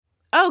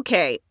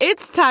Okay,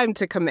 it's time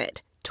to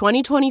commit.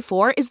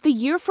 2024 is the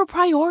year for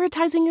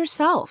prioritizing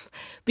yourself.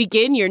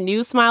 Begin your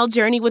new smile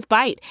journey with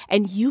Byte,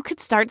 and you could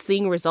start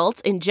seeing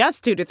results in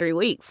just 2 to 3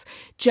 weeks.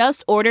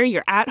 Just order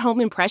your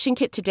at-home impression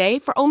kit today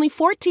for only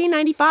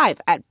 $14.95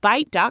 at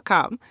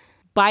Byte.com.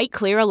 Byte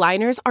Clear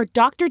aligners are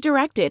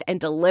doctor-directed and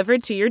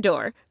delivered to your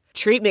door.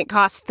 Treatment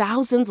costs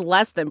thousands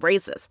less than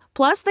braces.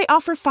 Plus, they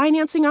offer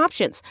financing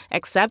options,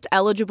 accept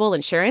eligible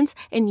insurance,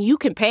 and you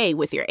can pay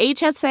with your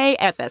HSA,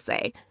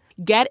 FSA.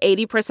 Get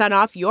 80%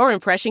 off your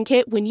impression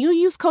kit when you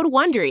use code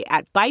WONDERY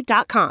at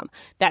Byte.com.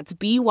 That's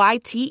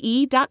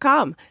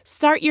BYTE.com.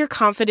 Start your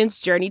confidence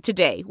journey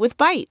today with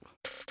Byte.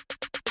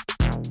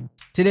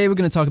 Today, we're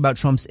going to talk about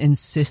Trump's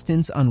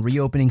insistence on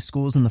reopening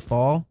schools in the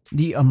fall,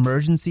 the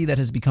emergency that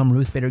has become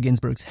Ruth Bader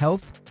Ginsburg's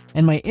health,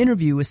 and my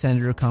interview with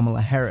Senator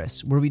Kamala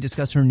Harris, where we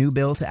discuss her new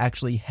bill to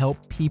actually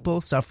help people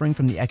suffering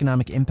from the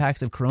economic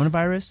impacts of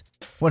coronavirus,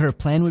 what her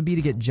plan would be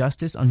to get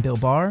justice on Bill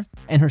Barr,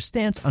 and her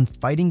stance on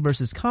fighting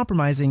versus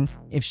compromising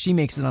if she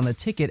makes it on the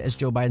ticket as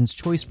Joe Biden's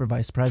choice for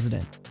vice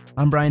president.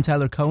 I'm Brian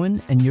Tyler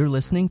Cohen, and you're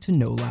listening to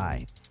No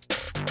Lie.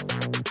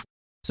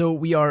 So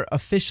we are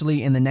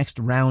officially in the next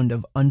round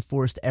of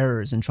unforced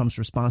errors in Trump's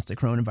response to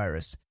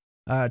coronavirus.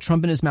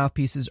 Trump and his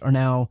mouthpieces are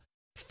now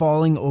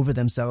falling over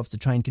themselves to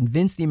try and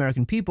convince the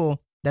American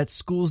people that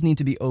schools need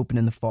to be open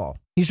in the fall.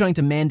 He's trying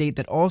to mandate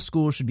that all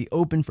schools should be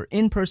open for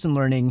in-person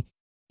learning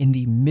in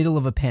the middle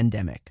of a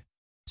pandemic.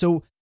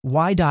 So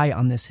why die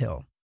on this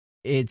hill?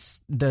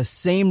 It's the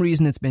same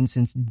reason it's been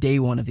since day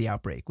one of the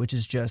outbreak, which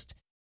is just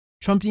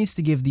Trump needs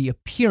to give the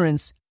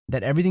appearance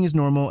that everything is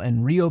normal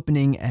and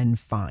reopening and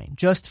fine,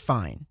 just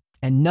fine.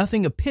 And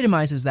nothing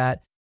epitomizes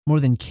that more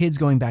than kids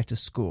going back to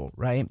school,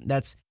 right?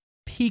 That's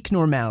peak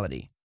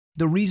normality.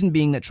 The reason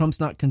being that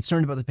Trump's not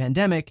concerned about the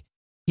pandemic,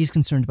 he's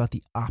concerned about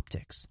the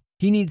optics.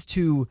 He needs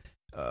to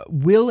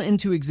will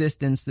into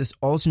existence this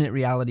alternate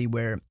reality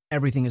where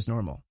everything is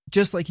normal,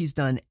 just like he's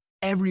done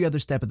every other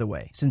step of the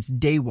way since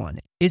day one.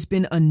 It's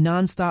been a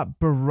nonstop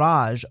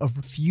barrage of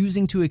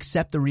refusing to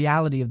accept the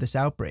reality of this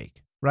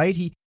outbreak, right?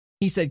 He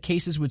said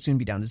cases would soon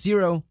be down to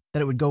zero,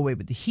 that it would go away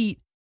with the heat,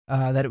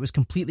 that it was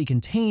completely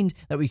contained,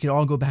 that we could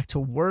all go back to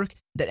work,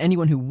 that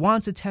anyone who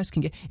wants a test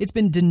can get. It's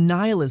been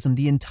denialism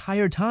the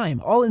entire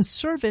time, all in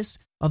service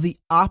of the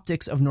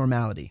optics of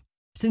normality.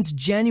 Since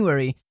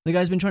January, the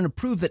guy's been trying to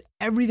prove that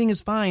everything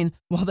is fine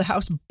while the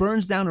house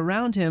burns down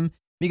around him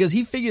because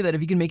he figured that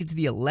if he can make it to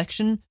the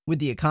election with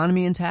the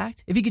economy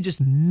intact, if he could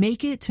just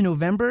make it to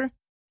November,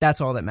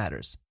 that's all that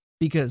matters.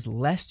 Because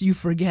lest you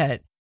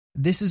forget,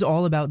 this is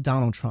all about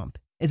Donald Trump.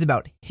 It's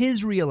about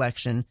his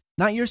reelection,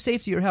 not your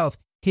safety or health,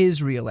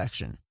 his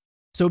reelection.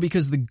 So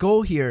because the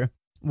goal here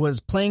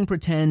was playing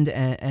pretend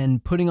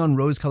and putting on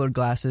rose-colored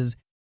glasses,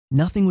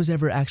 nothing was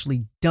ever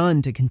actually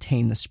done to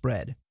contain the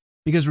spread.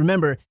 Because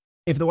remember,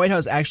 if the White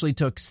House actually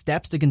took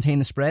steps to contain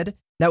the spread,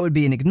 that would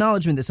be an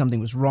acknowledgement that something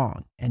was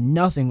wrong. And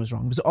nothing was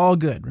wrong. It was all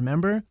good,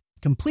 remember?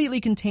 Completely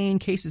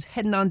contained, cases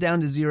heading on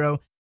down to zero.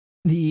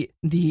 The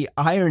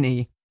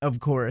irony, of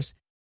course,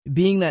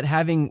 being that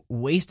having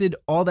wasted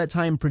all that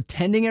time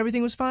pretending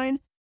everything was fine,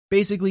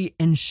 basically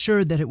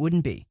ensured that it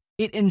wouldn't be.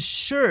 It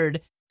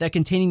ensured that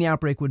containing the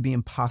outbreak would be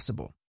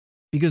impossible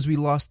because we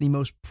lost the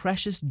most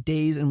precious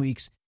days and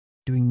weeks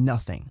doing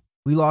nothing.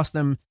 We lost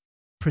them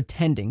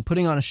pretending,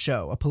 putting on a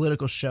show, a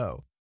political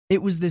show.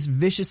 It was this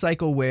vicious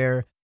cycle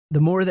where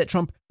the more that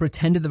Trump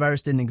pretended the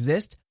virus didn't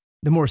exist,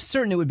 the more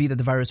certain it would be that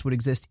the virus would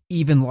exist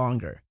even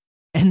longer.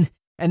 And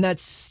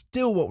that's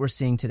still what we're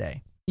seeing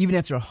today. Even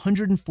after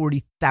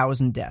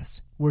 140,000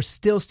 deaths, we're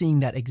still seeing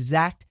that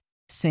exact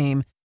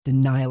same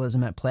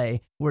denialism at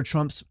play where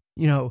Trump's,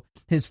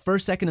 his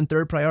first, second, and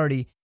third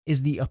priority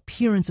is the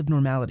appearance of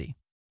normality,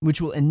 which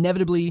will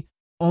inevitably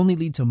only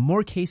lead to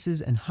more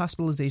cases and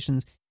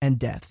hospitalizations and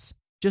deaths,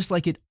 just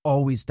like it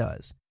always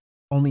does.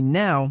 Only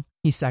now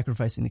he's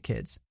sacrificing the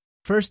kids.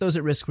 First, those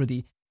at risk were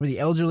the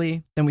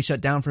elderly. Then we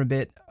shut down for a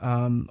bit,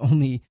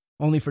 only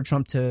for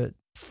Trump to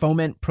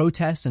foment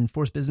protests and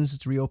force businesses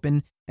to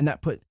reopen, and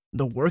that put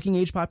the working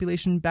age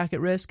population back at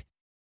risk.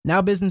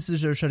 Now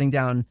businesses are shutting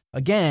down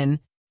again,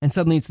 and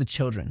suddenly it's the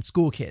children,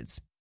 school kids.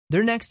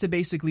 They're next to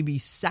basically be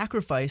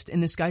sacrificed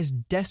in this guy's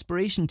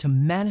desperation to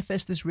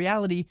manifest this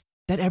reality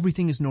that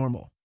everything is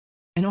normal.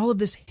 And all of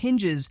this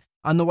hinges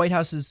on the White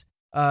House's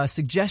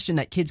suggestion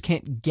that kids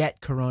can't get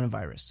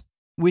coronavirus,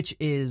 which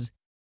is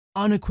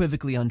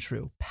unequivocally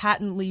untrue,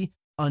 patently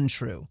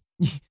untrue.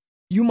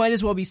 You might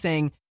as well be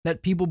saying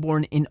that people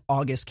born in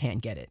August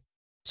can't get it.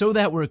 So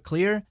that we're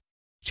clear,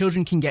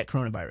 children can get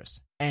coronavirus,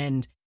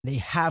 and they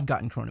have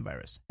gotten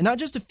coronavirus. And not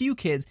just a few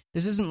kids.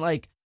 This isn't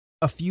like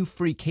a few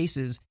freak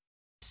cases.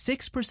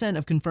 6%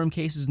 of confirmed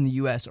cases in the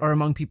U.S. are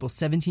among people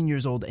 17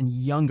 years old and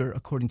younger,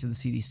 according to the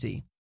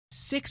CDC.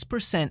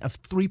 6%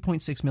 of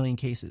 3.6 million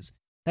cases.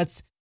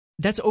 That's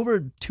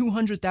over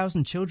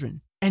 200,000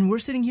 children. And we're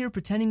sitting here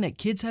pretending that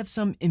kids have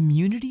some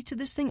immunity to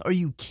this thing? Are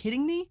you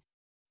kidding me?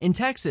 In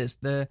Texas,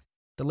 the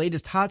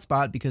latest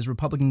hotspot, because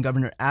Republican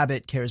Governor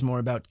Abbott cares more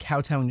about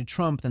kowtowing to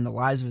Trump than the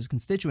lives of his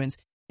constituents,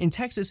 in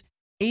Texas,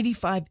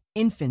 85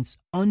 infants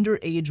under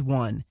age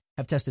 1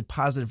 have tested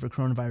positive for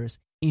coronavirus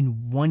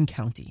in one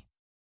county.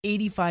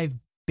 85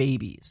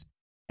 babies.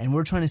 And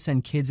we're trying to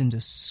send kids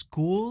into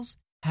schools?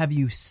 Have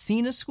you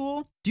seen a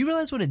school? Do you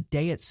realize what a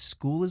day at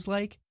school is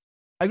like?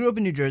 I grew up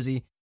in New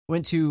Jersey,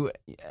 went to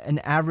an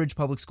average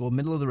public school,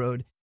 middle of the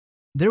road.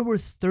 There were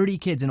 30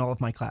 kids in all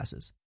of my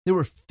classes. There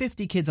were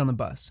 50 kids on the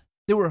bus.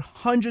 There were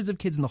hundreds of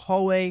kids in the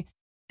hallway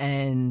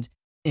and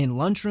in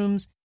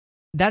lunchrooms.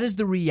 That is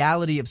the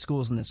reality of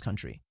schools in this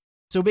country.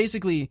 So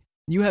basically,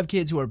 you have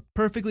kids who are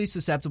perfectly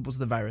susceptible to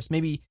the virus,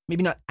 maybe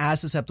not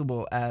as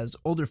susceptible as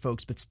older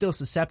folks, but still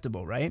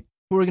susceptible, right?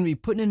 Who are going to be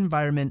put in an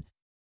environment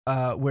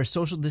where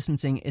social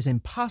distancing is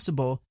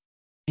impossible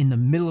in the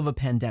middle of a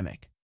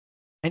pandemic.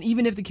 And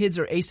even if the kids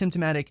are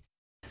asymptomatic,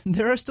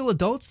 there are still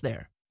adults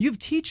there. You have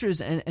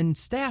teachers and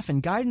staff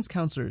and guidance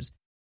counselors.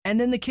 And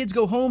then the kids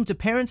go home to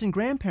parents and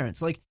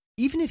grandparents. Like,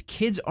 even if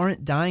kids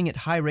aren't dying at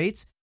high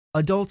rates,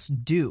 adults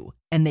do,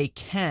 and they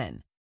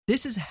can.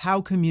 This is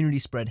how community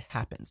spread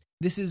happens.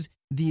 This is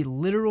the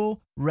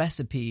literal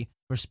recipe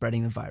for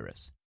spreading the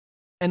virus.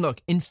 And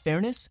look, in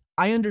fairness,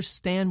 I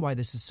understand why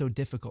this is so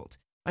difficult.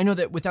 I know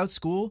that without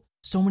school,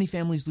 so many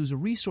families lose a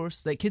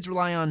resource that kids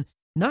rely on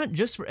not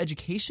just for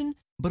education,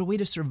 but a way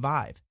to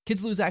survive.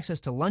 Kids lose access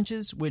to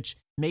lunches, which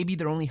may be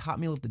their only hot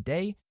meal of the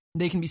day.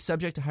 They can be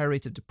subject to higher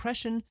rates of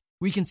depression.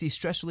 We can see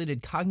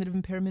stress-related cognitive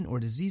impairment or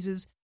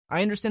diseases.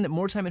 I understand that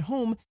more time at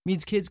home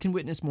means kids can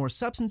witness more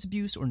substance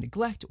abuse or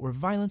neglect or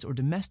violence or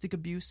domestic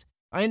abuse.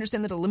 I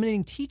understand that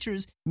eliminating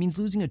teachers means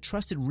losing a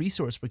trusted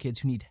resource for kids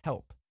who need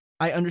help.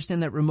 I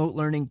understand that remote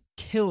learning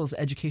kills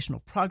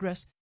educational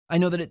progress. I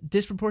know that it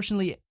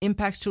disproportionately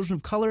impacts children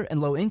of color and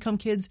low-income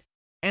kids.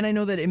 And I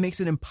know that it makes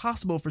it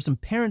impossible for some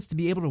parents to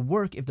be able to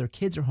work if their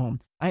kids are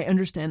home. I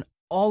understand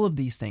all of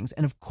these things,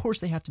 and of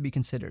course they have to be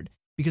considered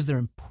because they're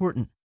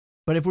important.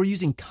 But if we're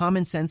using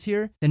common sense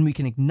here, then we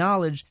can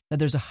acknowledge that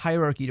there's a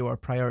hierarchy to our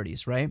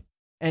priorities, right?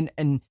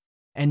 And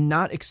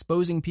not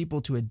exposing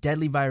people to a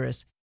deadly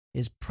virus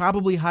is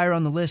probably higher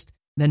on the list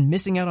than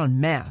missing out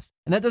on math.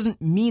 And that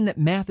doesn't mean that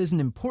math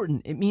isn't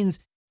important. It means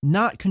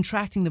not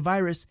contracting the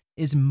virus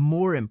is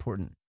more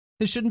important.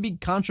 This shouldn't be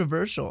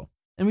controversial.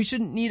 And we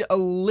shouldn't need a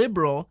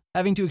liberal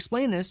having to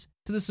explain this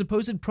to the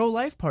supposed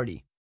pro-life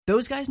party.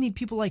 Those guys need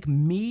people like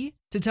me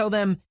to tell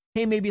them,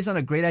 hey, maybe it's not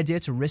a great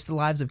idea to risk the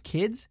lives of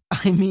kids.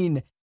 I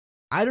mean,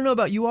 I don't know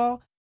about you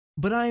all,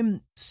 but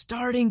I'm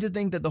starting to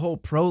think that the whole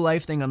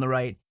pro-life thing on the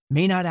right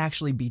may not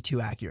actually be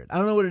too accurate. I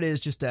don't know what it is,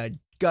 just a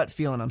gut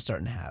feeling I'm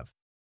starting to have.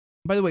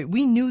 By the way,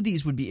 we knew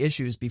these would be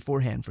issues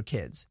beforehand for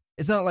kids.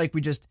 It's not like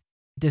we just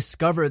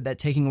discovered that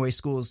taking away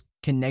schools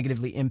can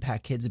negatively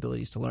impact kids'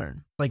 abilities to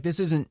learn. Like, this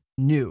isn't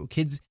new.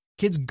 Kids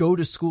go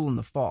to school in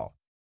the fall.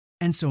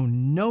 And so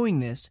knowing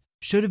this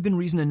should have been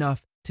reason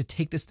enough to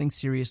take this thing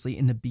seriously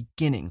in the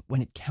beginning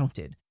when it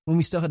counted, when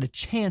we still had a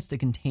chance to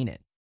contain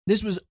it.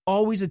 This was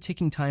always a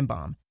ticking time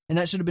bomb, and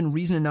that should have been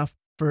reason enough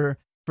for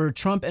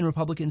Trump and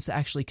Republicans to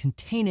actually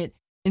contain it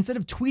instead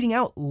of tweeting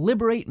out,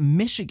 "Liberate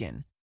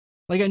Michigan."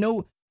 Like, I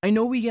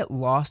know we get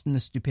lost in the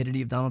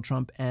stupidity of Donald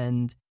Trump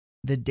and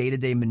the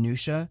day-to-day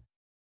minutia,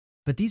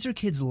 but these are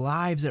kids'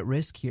 lives at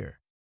risk here.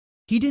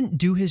 He didn't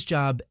do his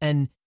job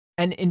and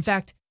in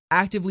fact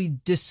actively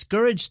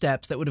discourage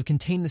steps that would have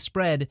contained the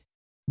spread,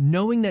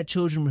 knowing that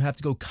children would have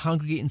to go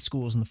congregate in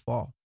schools in the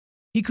fall.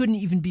 He couldn't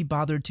even be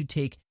bothered to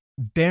take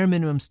bare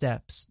minimum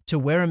steps to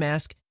wear a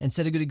mask and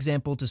set a good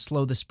example to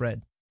slow the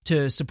spread,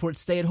 to support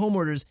stay-at-home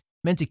orders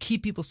meant to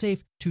keep people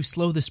safe to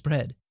slow the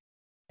spread,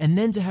 and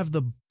then to have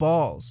the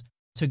balls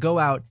to go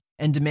out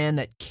and demand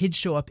that kids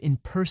show up in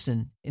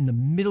person in the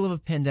middle of a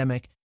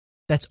pandemic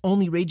that's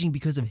only raging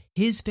because of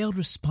his failed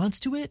response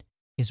to it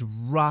is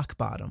rock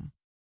bottom.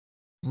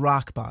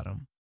 Rock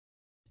bottom.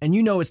 And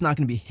you know it's not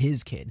going to be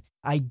his kid.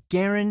 I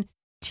guarantee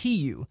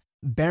you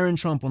Barron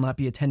Trump will not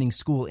be attending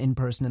school in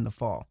person in the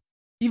fall.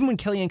 Even when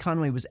Kellyanne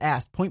Conway was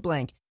asked point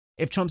blank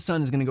if Trump's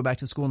son is going to go back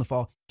to school in the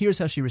fall, here's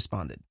how she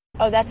responded.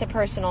 Oh, that's a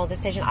personal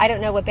decision. I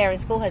don't know what Barron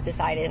School has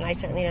decided, and I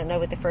certainly don't know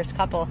what the first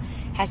couple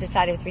has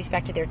decided with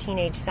respect to their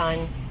teenage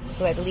son,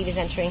 who I believe is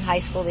entering high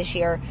school this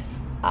year.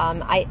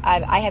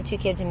 I have two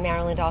kids in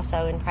Maryland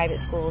also in private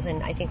schools,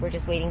 and I think we're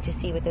just waiting to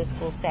see what those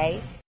schools say.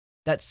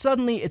 That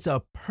suddenly it's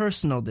a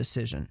personal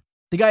decision.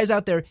 The guy's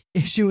out there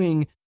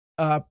issuing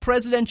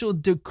presidential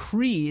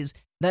decrees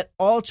that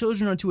all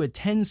children are to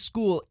attend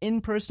school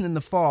in person in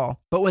the fall.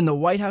 But when the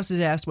White House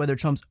is asked whether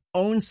Trump's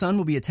own son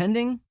will be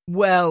attending,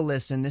 well,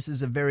 listen, this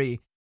is a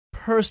very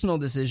personal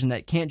decision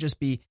that can't just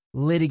be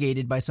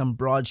litigated by some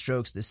broad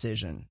strokes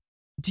decision.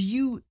 Do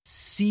you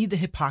see the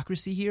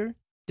hypocrisy here?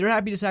 They're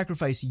happy to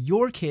sacrifice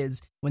your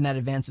kids when that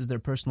advances their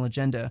personal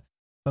agenda,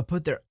 but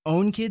put their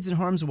own kids in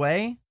harm's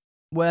way?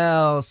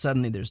 Well,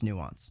 suddenly there's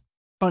nuance.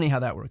 Funny how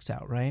that works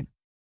out, right?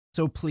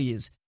 So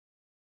please,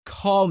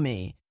 call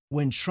me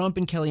when Trump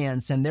and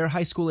Kellyanne send their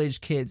high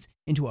school-aged kids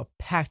into a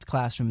packed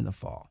classroom in the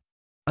fall.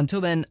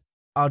 Until then,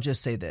 I'll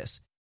just say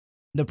this.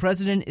 The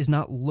president is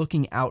not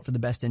looking out for the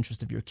best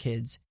interest of your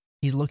kids.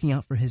 He's looking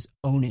out for his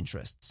own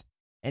interests.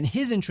 And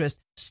his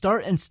interests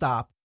start and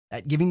stop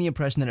at giving the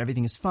impression that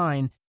everything is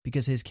fine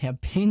because his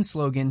campaign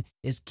slogan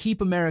is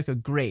Keep America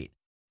Great.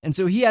 And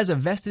so he has a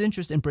vested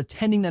interest in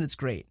pretending that it's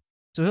great.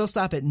 So he'll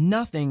stop at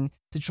nothing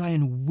to try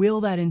and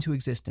will that into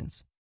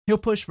existence. He'll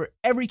push for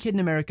every kid in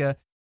America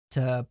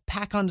to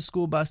pack onto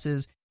school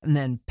buses and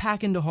then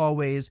pack into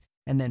hallways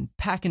and then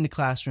pack into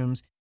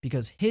classrooms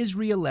because his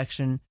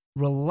re-election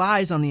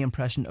relies on the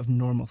impression of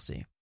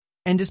normalcy.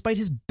 And despite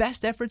his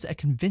best efforts at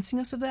convincing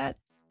us of that,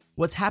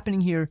 what's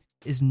happening here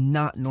is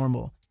not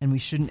normal, and we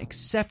shouldn't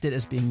accept it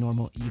as being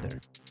normal either.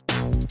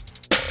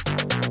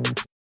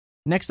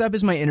 Next up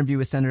is my interview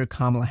with Senator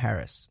Kamala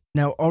Harris.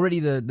 Now, already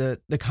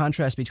the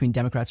contrast between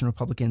Democrats and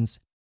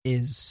Republicans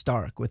is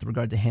stark with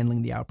regard to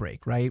handling the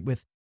outbreak, right?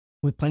 With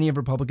plenty of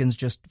Republicans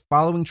just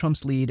following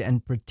Trump's lead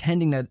and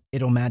pretending that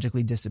it'll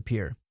magically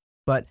disappear.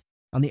 But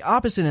on the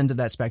opposite end of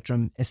that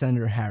spectrum is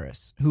Senator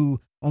Harris,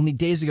 who only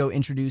days ago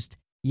introduced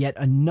yet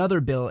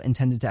another bill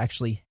intended to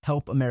actually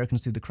help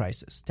Americans through the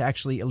crisis, to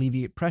actually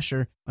alleviate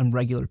pressure on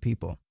regular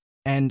people.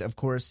 And, of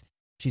course,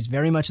 she's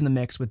very much in the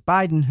mix with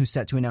Biden, who's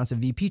set to announce a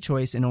VP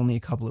choice in only a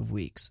couple of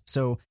weeks.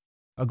 So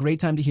a great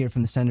time to hear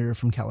from the senator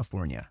from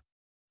California.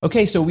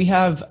 Okay, so we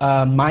have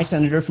my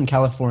senator from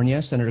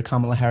California, Senator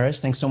Kamala Harris.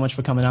 Thanks so much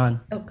for coming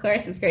on. Of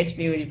course, it's great to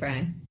be with you,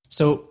 Brian.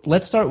 So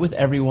let's start with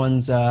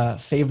everyone's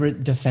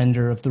favorite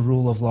defender of the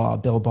rule of law,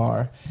 Bill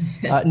Barr.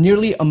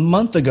 Nearly a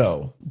month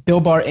ago, Bill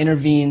Barr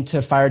intervened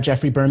to fire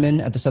Jeffrey Berman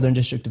at the Southern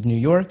District of New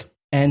York.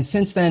 And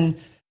since then,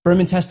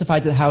 Berman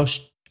testified to the House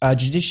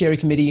Judiciary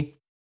Committee.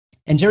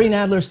 And Jerry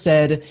Nadler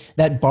said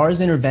that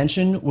Barr's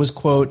intervention was,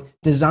 quote,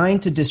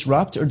 designed to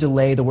disrupt or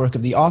delay the work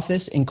of the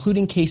office,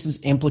 including cases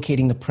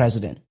implicating the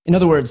president. In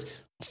other words,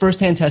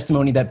 firsthand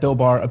testimony that Bill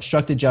Barr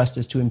obstructed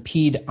justice to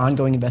impede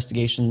ongoing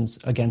investigations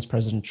against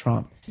President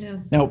Trump. Yeah.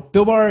 Now,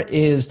 Bill Barr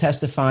is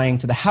testifying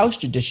to the House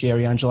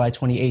Judiciary on July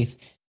 28th.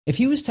 If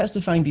he was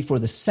testifying before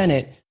the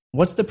Senate,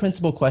 what's the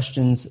principal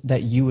questions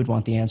that you would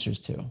want the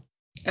answers to?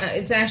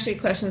 It's actually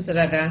questions that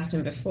I've asked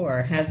him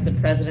before. Has the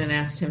president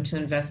asked him to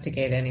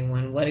investigate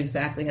anyone? What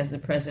exactly has the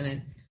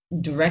president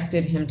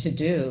directed him to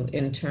do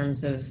in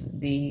terms of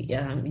the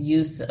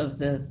use of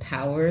the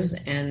powers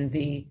and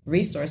the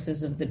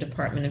resources of the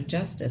Department of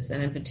Justice?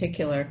 And in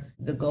particular,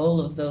 the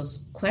goal of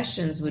those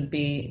questions would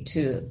be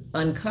to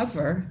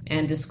uncover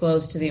and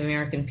disclose to the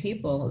American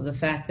people the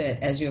fact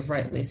that, as you have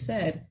rightly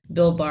said,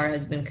 Bill Barr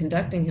has been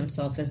conducting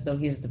himself as though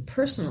he's the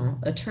personal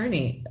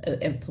attorney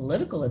and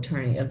political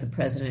attorney of the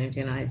President of the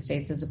United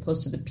States, as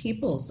opposed to the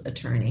people's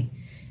attorney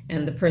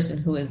and the person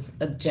who is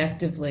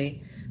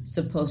objectively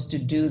supposed to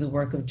do the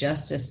work of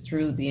justice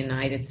through the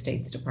United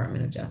States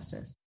Department of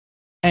Justice.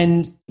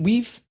 And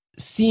we've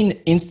seen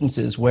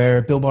instances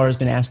where Bill Barr has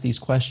been asked these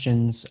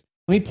questions.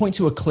 Let me point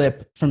to a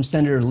clip from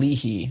Senator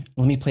Leahy.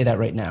 Let me play that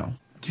right now.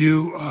 Do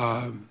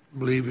you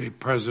believe a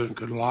president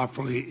could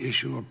lawfully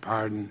issue a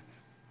pardon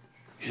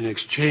in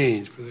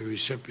exchange for the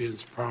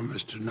recipient's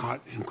promise to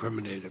not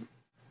incriminate him?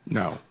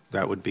 No,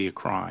 that would be a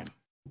crime.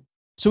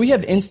 So we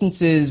have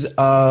instances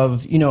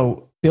of,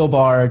 Bill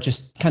Barr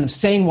just kind of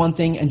saying one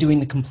thing and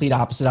doing the complete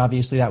opposite.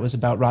 Obviously, that was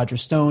about Roger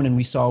Stone, and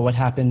we saw what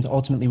happened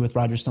ultimately with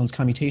Roger Stone's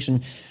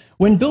commutation.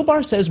 When Bill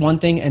Barr says one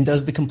thing and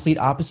does the complete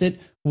opposite,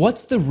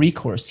 what's the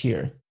recourse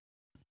here?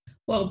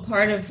 Well,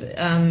 part of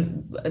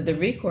the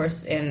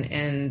recourse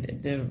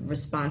and the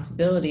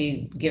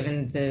responsibility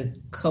given the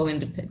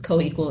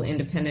co-equal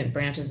independent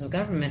branches of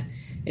government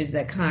is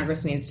that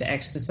Congress needs to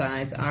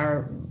exercise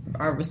our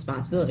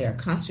responsibility, our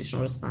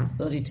constitutional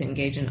responsibility to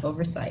engage in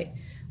oversight,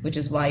 which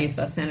is why you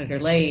saw Senator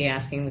Leahy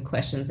asking the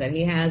questions that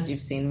he has. You've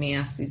seen me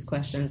ask these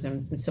questions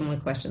and similar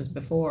questions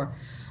before.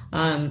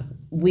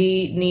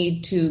 We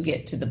need to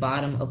get to the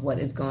bottom of what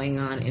is going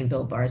on in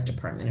Bill Barr's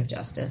Department of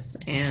Justice.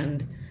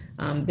 And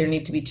there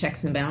need to be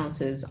checks and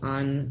balances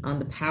on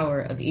the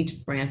power of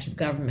each branch of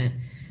government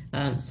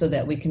so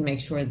that we can make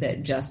sure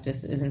that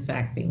justice is in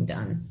fact being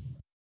done.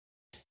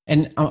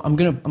 And I'm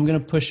gonna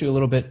push you a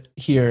little bit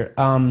here.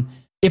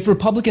 If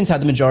Republicans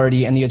had the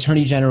majority and the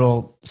Attorney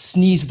General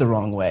sneezed the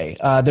wrong way,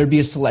 there'd be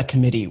a select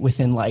committee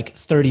within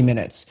 30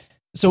 minutes.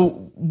 So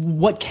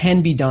what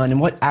can be done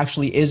and what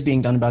actually is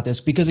being done about this?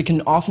 Because it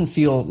can often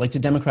feel like to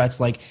Democrats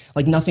like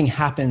nothing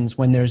happens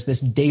when there's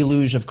this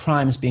deluge of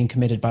crimes being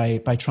committed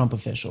by Trump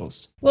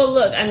officials. Well,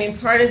 look,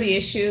 part of the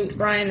issue,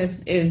 Brian,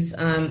 is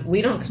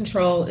we don't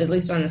control, at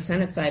least on the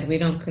Senate side, we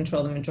don't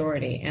control the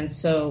majority. And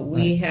so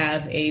we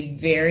have a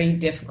very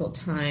difficult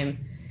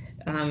time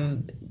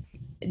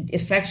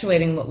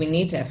effectuating what we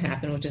need to have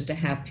happen, which is to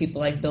have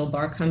people like Bill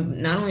Barr come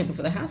not only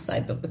before the House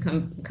side, but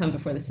come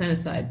before the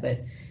Senate side. But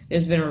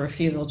there's been a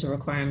refusal to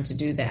require him to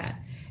do that.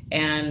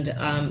 And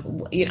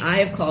I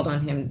have called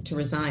on him to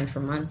resign for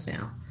months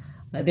now.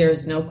 There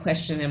is no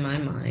question in my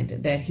mind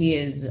that he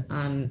is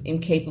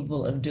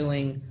incapable of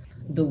doing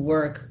the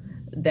work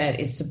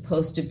that is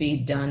supposed to be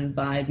done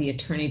by the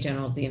Attorney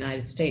General of the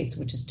United States,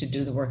 which is to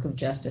do the work of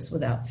justice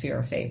without fear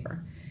or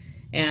favor.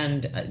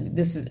 And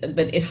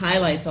but it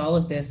highlights all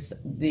of this,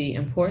 the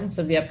importance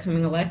of the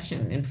upcoming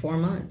election in 4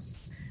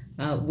 months.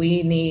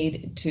 We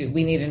need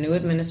a new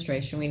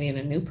administration. We need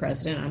a new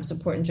president. I'm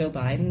supporting Joe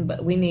Biden,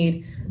 but we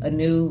need a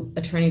new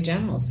attorney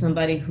general,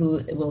 somebody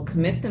who will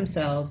commit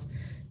themselves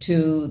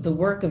to the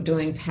work of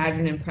doing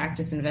pattern and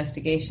practice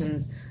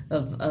investigations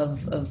of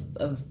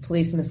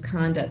police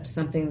misconduct,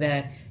 something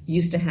that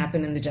used to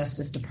happen in the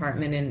Justice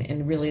Department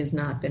and really has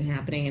not been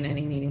happening in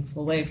any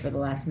meaningful way for the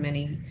last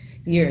many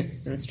years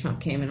since Trump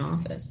came in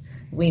office.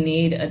 We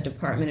need a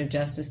Department of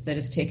Justice that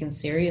is taken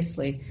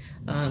seriously,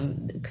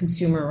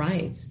 consumer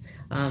rights,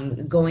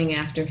 going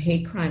after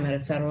hate crime at a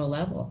federal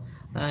level,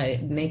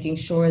 making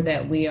sure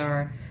that we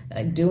are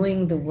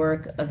doing the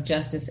work of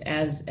justice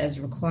as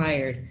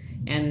required,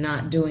 and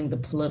not doing the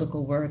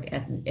political work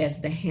as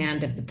the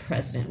hand of the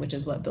president, which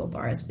is what Bill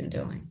Barr has been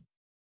doing.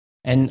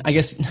 And I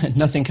guess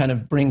nothing kind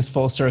of brings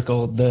full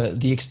circle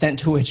the extent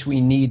to which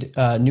we need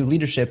new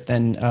leadership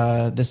than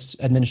this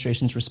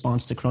administration's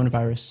response to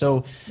coronavirus.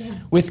 So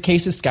with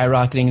cases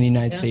skyrocketing in the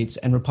United States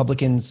and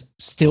Republicans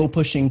still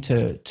pushing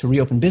to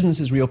reopen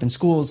businesses, reopen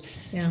schools,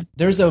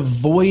 there's a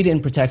void in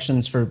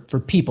protections for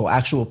people,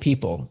 actual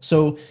people.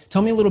 So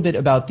tell me a little bit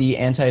about the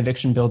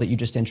anti-eviction bill that you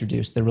just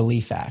introduced, the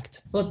Relief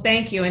Act. Well,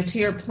 thank you. And to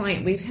your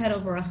point, we've had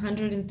over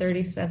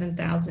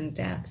 137,000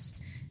 deaths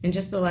in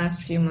just the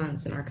last few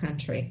months in our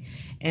country.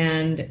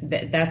 And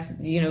that's,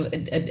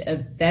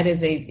 that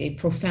is a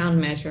profound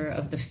measure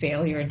of the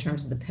failure in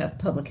terms of the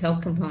public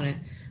health component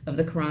of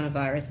the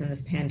coronavirus and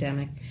this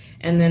pandemic.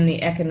 And then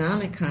the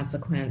economic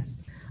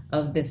consequence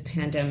of this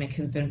pandemic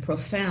has been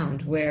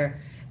profound, where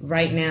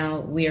right now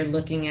we are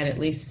looking at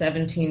least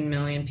 17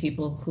 million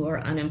people who are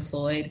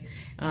unemployed.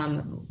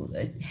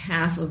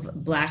 Half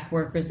of Black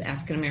workers,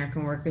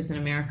 African-American workers in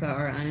America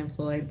are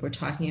unemployed. We're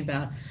talking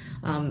about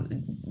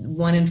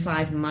 1 in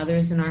 5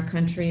 mothers in our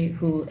country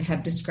who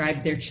have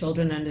described their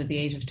children under the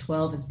age of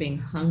 12 as being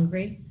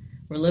hungry.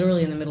 We're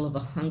literally in the middle of a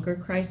hunger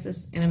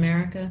crisis in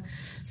America.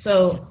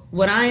 So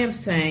what I am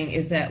saying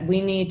is that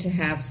we need to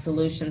have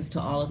solutions to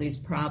all of these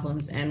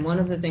problems. And one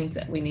of the things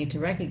that we need to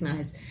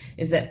recognize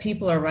is that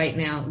people are right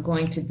now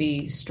going to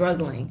be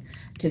struggling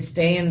to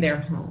stay in their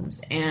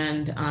homes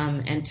and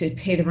to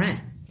pay the rent.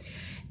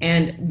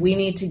 And we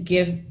need to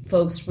give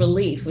folks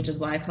relief, which is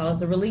why I call it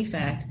the Relief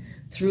Act,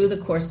 through the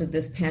course of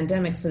this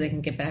pandemic so they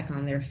can get back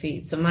on their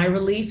feet. So my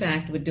Relief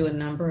Act would do a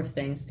number of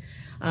things.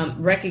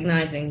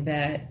 Recognizing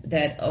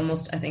that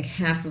almost, I think,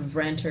 half of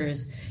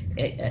renters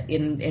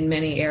in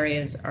many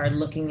areas are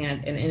looking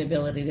at an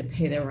inability to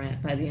pay their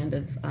rent by the end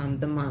of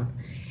the month.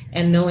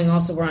 And knowing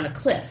also we're on a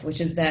cliff, which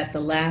is that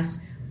the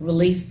last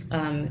relief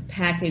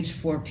package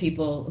for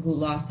people who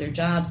lost their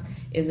jobs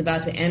is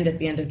about to end at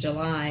the end of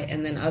July,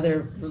 and then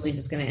other relief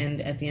is going to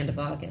end at the end of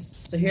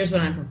August. So here's what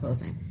I'm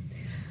proposing.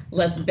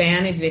 Let's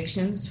ban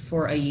evictions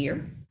for a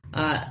year.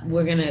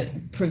 We're going to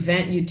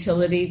prevent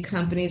utility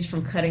companies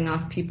from cutting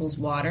off people's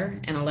water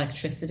and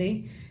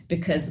electricity,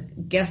 because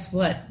guess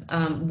what?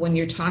 When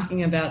you're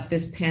talking about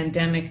this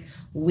pandemic,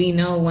 we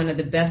know one of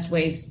the best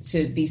ways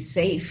to be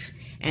safe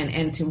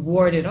and to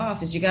ward it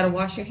off is you got to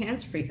wash your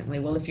hands frequently.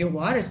 Well, if your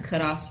water's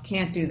cut off, you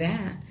can't do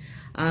that.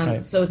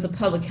 Right. So it's a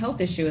public health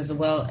issue as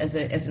well as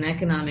an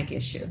economic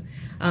issue.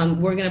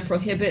 We're going to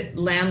prohibit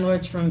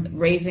landlords from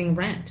raising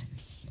rent.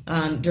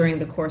 During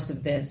the course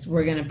of this.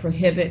 We're going to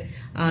prohibit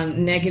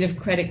negative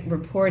credit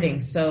reporting.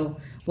 So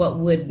what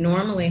would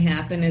normally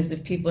happen is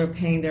if people are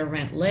paying their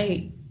rent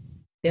late,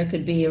 there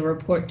could be a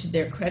report to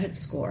their credit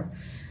score.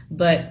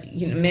 But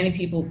many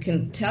people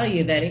can tell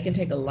you that it can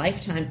take a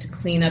lifetime to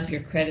clean up your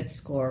credit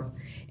score,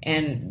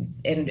 and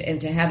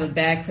to have a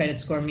bad credit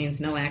score means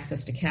no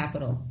access to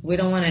capital. We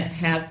don't want to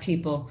have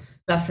people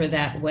suffer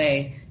that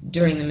way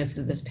during the midst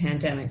of this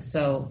pandemic.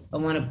 So I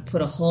want to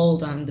put a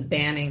hold on the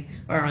banning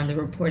or on the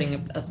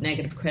reporting of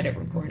negative credit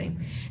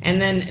reporting.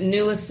 And then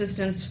new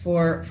assistance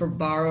for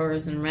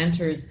borrowers and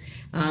renters,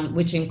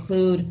 which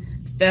include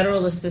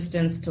federal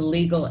assistance to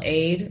legal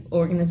aid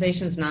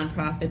organizations,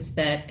 nonprofits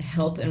that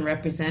help and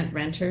represent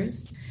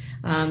renters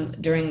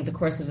during the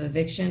course of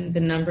eviction.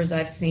 The numbers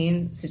I've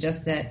seen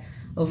suggest that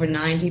over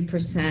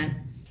 90%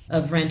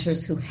 of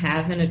renters who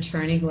have an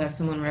attorney, who have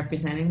someone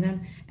representing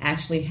them,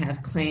 actually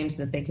have claims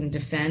that they can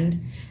defend.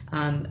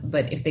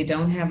 But if they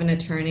don't have an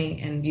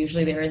attorney, and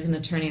usually there is an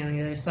attorney on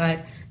the other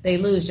side, they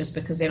lose just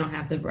because they don't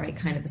have the right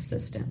kind of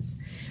assistance.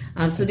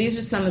 So these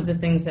are some of the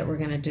things that we're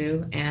going to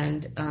do.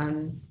 And,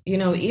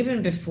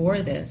 even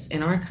before this,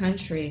 in our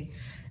country,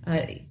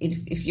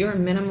 if you're a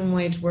minimum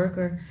wage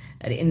worker,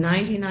 in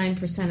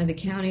 99% of the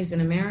counties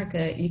in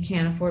America, you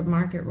can't afford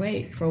market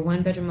rate for a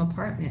one-bedroom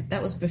apartment.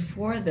 That was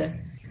before the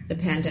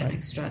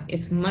pandemic struck.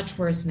 It's much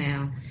worse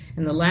now.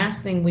 And the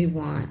last thing we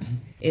want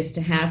is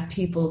to have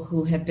people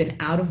who have been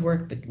out of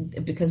work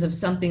because of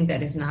something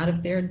that is not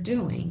of their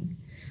doing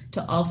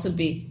to also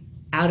be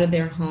out of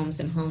their homes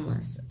and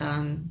homeless.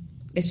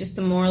 It's just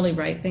the morally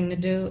right thing to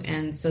do.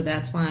 And so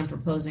that's why I'm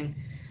proposing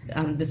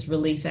this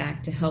Relief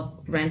Act to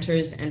help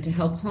renters and to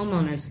help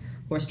homeowners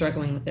who are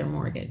struggling with their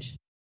mortgage.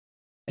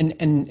 And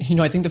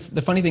I think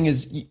the funny thing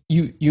is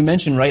you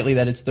mentioned rightly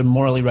that it's the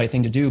morally right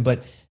thing to do,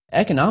 but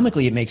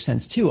economically it makes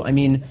sense too. I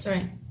mean, that's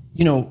right.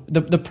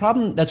 the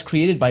problem that's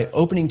created by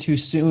opening too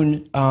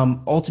soon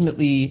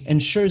ultimately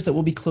ensures that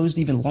we'll be closed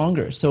even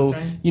longer. So,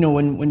 right.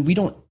 When we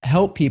don't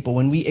help people,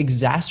 when we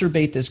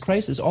exacerbate this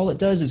crisis, all it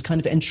does is kind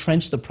of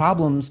entrench the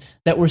problems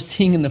that we're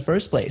seeing in the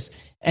first place.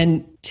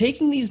 And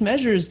taking these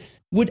measures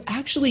would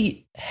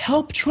actually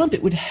help Trump.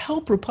 It would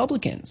help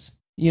Republicans,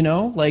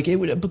 like it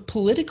would,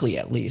 politically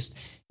at least.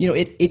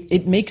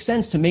 It makes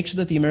sense to make sure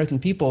that the American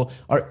people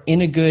are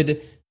in a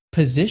good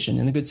position,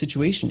 in a good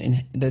situation,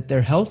 and that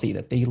they're healthy,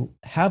 that they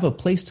have a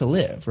place to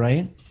live,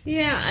 right?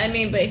 Yeah,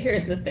 but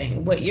here's the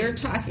thing. What you're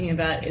talking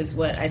about is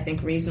what I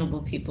think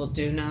reasonable people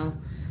do know,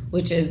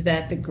 which is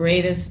that the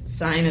greatest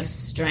sign of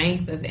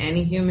strength of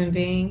any human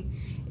being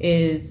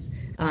is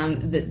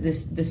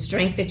the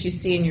strength that you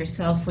see in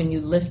yourself when you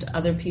lift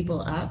other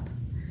people up.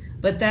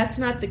 But that's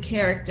not the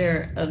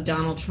character of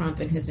Donald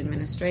Trump and his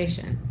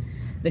administration.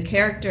 The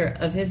character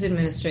of his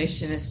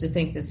administration is to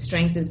think that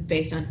strength is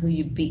based on who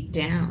you beat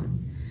down.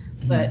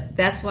 But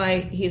that's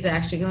why he's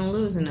actually going to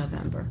lose in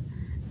November,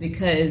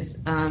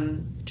 because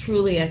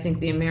truly I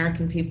think the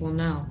American people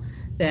know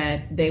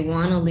that they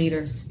want a leader,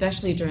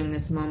 especially during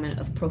this moment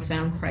of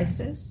profound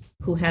crisis,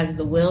 who has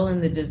the will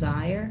and the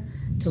desire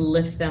to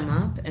lift them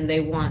up. And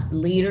they want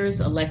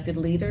leaders, elected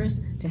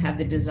leaders, to have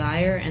the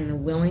desire and the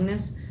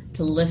willingness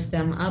to lift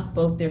them up,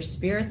 both their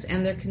spirits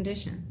and their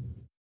condition.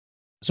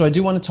 So I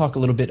do want to talk a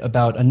little bit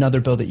about another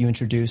bill that you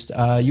introduced.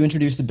 You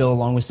introduced a bill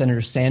along with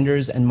Senator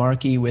Sanders and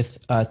Markey with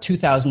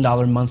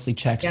 $2,000 monthly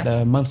checks,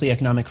 the Monthly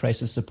Economic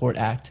Crisis Support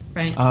Act.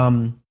 Right.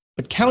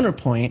 But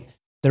counterpoint,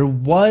 there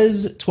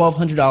was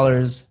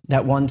 $1,200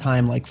 that one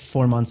time, like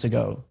 4 months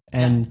ago.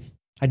 And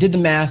I did the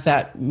math.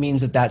 That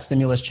means that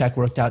stimulus check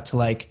worked out to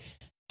like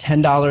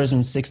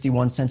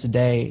 $10.61 a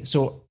day.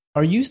 So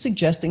are you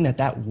suggesting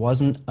that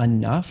wasn't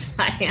enough?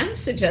 I am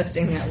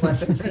suggesting that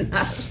wasn't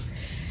enough.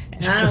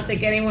 And I don't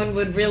think anyone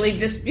would really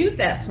dispute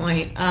that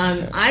point.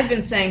 I've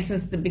been saying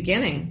since the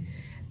beginning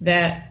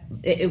that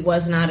it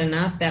was not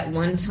enough. That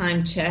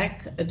one-time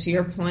check, to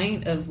your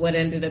point, of what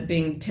ended up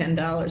being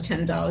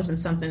 $10 and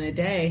something a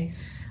day,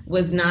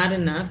 was not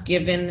enough,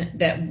 given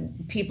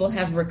that people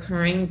have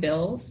recurring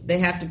bills. They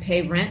have to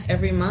pay rent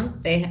every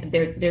month.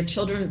 Their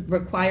children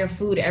require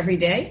food every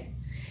day.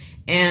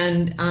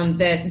 And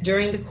that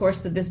during the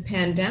course of this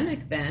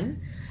pandemic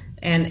then,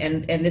 and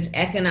this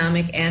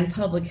economic and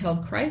public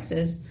health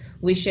crisis,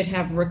 we should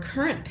have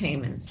recurrent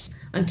payments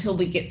until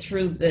we get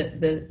through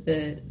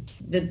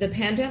the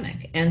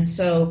pandemic. And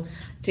so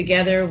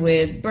together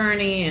with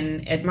Bernie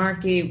and Ed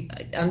Markey,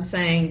 I'm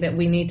saying that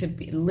we need to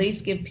at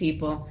least give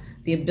people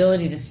the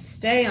ability to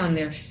stay on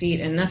their feet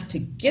enough to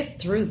get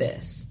through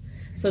this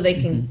so they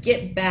can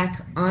get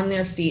back on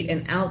their feet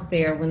and out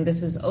there when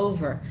this is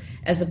over,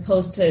 as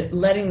opposed to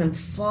letting them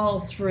fall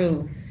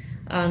through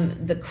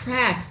the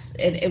cracks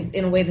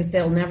in a way that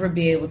they'll never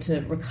be able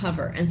to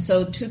recover. And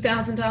so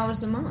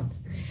 $2,000 a month,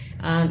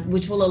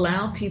 which will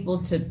allow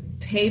people to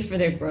pay for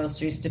their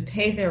groceries, to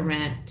pay their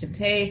rent, to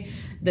pay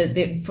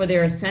for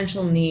their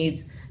essential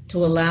needs,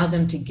 to allow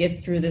them to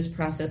get through this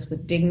process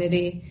with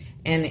dignity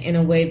and in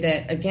a way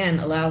that, again,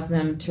 allows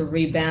them to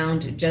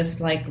rebound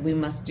just like we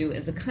must do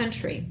as a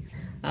country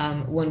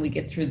when we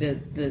get through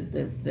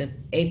the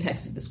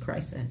apex of this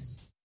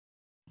crisis.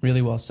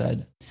 Really well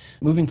said.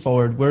 Moving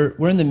forward,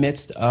 we're in the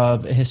midst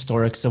of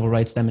historic civil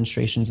rights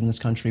demonstrations in this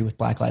country with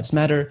Black Lives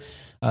Matter.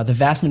 The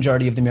vast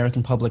majority of the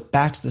American public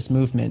backs this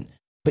movement,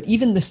 but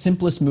even the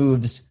simplest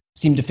moves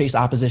seem to face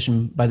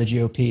opposition by the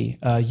GOP.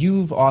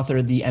 You've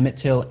authored the Emmett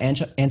Till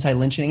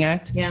Anti-Lynching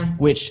Act,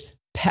 which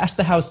passed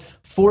the House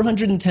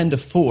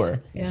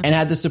 410-4 and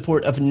had the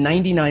support of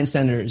 99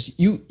 senators.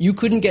 You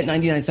couldn't get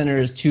 99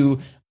 senators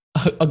to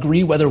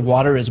agree whether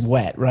water is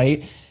wet,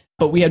 right?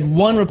 But we had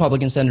one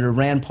Republican senator,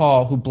 Rand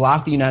Paul, who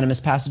blocked the unanimous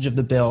passage of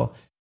the bill.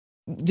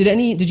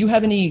 Did you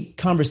have any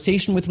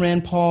conversation with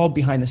Rand Paul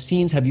behind the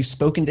scenes? Have you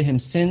spoken to him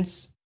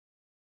since?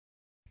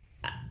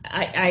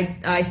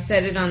 I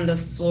said it on the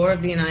floor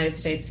of the United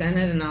States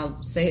Senate, and I'll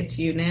say it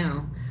to you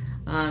now.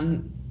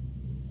 I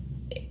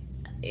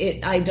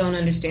don't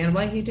understand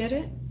why he did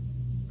it.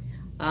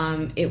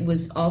 It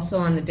was also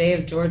on the day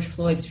of George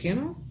Floyd's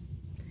funeral.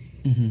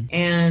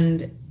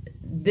 And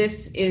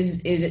this is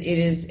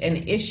an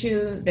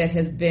issue that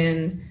has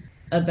been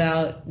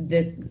about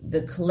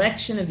the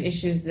collection of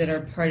issues that are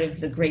part of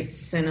the great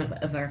sin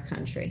of our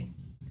country.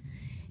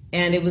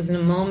 And it was in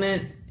a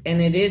moment,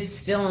 and it is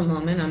still a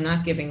moment, I'm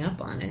not giving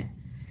up on it,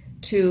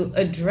 to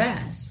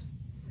address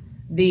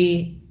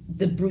the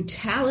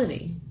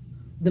brutality,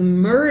 the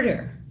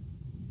murder,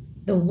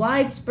 the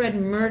widespread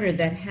murder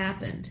that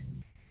happened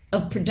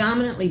of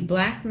predominantly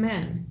Black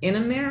men in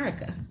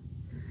America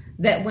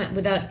that went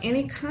without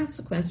any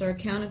consequence or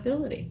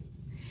accountability.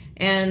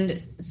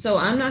 And so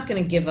I'm not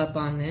going to give up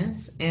on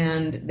this.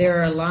 And there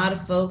are a lot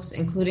of folks,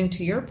 including,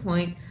 to your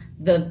point,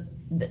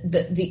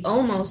 the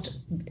almost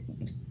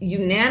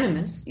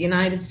unanimous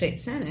United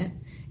States Senate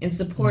in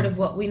support of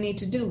what we need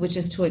to do, which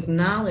is to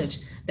acknowledge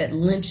that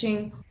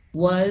lynching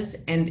was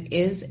and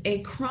is a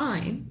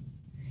crime,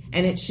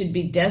 and it should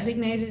be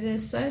designated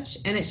as such,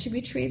 and it should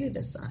be treated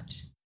as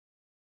such.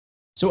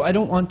 So I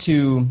don't want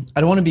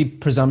to be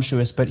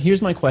presumptuous, but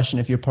here's my question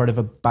if you're part of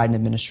a Biden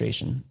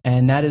administration.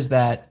 And that is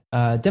that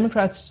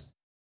Democrats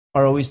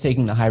are always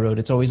taking the high road.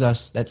 It's always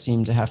us that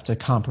seem to have to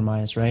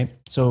compromise, right?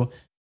 So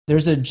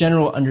there's a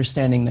general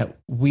understanding that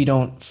we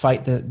don't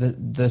fight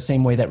the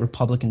same way that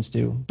Republicans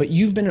do. But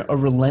you've been a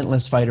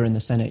relentless fighter in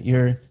the Senate.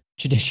 Your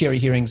judiciary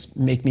hearings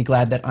make me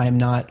glad that I'm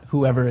not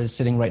whoever is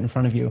sitting right in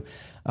front of you.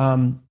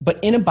 But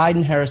in a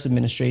Biden-Harris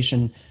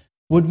administration,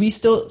 would we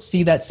still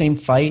see that same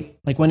fight?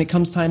 Like when it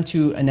comes time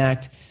to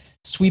enact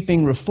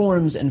sweeping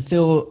reforms and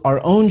fill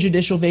our own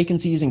judicial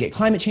vacancies and get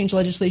climate change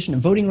legislation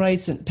and voting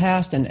rights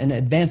passed and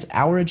advance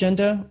our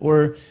agenda?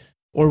 Or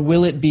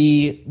will it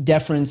be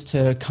deference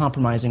to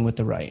compromising with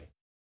the right?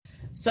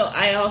 So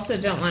I also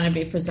don't want to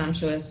be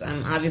presumptuous.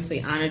 I'm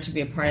obviously honored to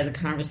be a part of the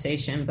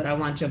conversation, but I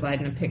want Joe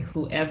Biden to pick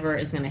whoever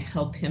is going to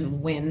help him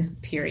win,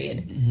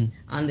 period,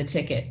 on the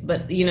ticket.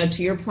 But,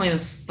 to your point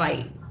of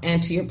fight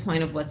and to your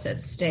point of what's at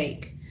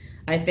stake,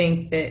 I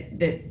think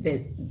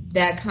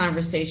that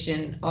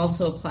conversation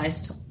also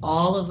applies to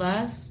all of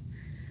us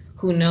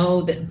who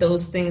know that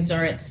those things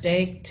are at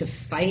stake to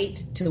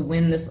fight to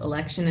win this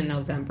election in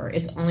November.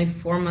 It's only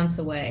 4 months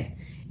away,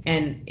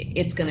 and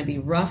it's going to be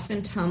rough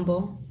and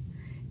tumble.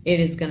 It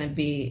is going to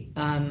be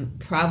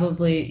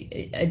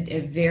probably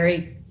a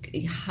very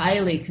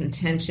highly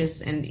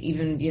contentious and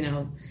even,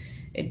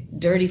 a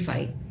dirty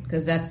fight,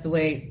 because that's the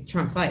way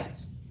Trump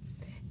fights.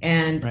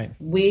 And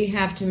we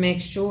have to make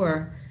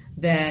sure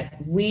that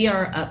we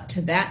are up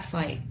to that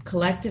fight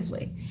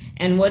collectively.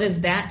 And what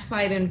does that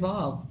fight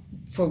involve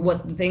for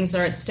what things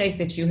are at stake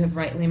that you have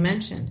rightly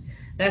mentioned?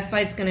 That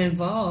fight's going to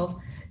involve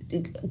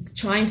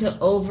trying to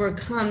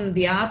overcome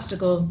the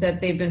obstacles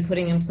that they've been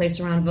putting in place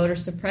around voter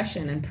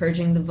suppression and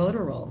purging the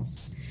voter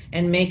rolls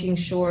and making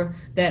sure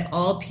that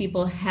all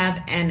people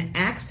have an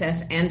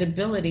access and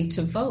ability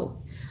to vote.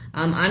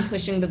 I'm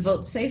pushing the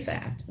Vote Safe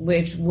Act,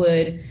 which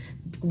would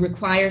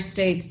require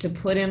states to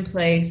put in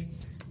place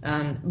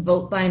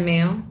vote by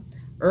mail,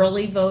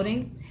 early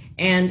voting,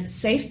 and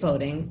safe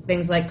voting,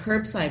 things like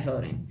curbside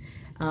voting.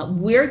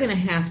 We're going to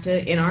have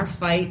to, in our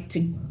fight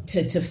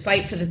to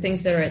fight for the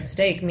things that are at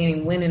stake,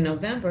 meaning win in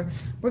November,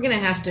 we're going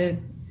to have to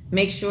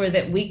make sure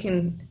that we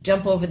can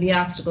jump over the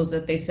obstacles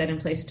that they set in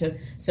place to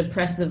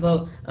suppress the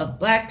vote of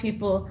Black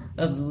people,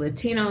 of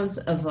Latinos,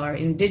 of our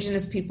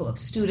indigenous people, of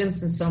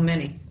students, and so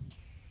many.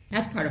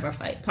 That's part of our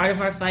fight. Part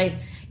of our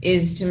fight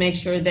is to make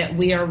sure that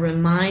we are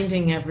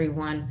reminding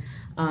everyone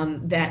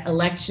that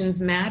elections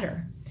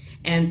matter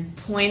and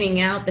pointing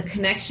out the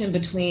connection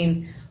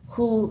between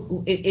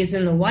who is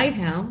in the White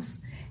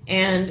House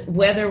and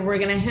whether we're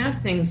going to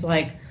have things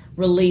like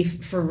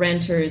relief for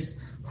renters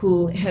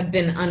who have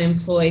been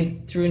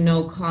unemployed through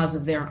no cause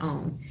of their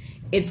own.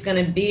 It's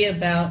going to be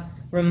about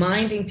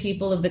reminding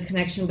people of the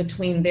connection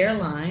between their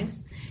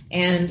lives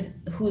and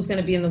who's going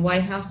to be in the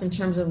White House in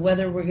terms of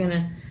whether we're going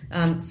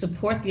to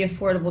support the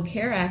Affordable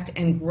Care Act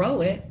and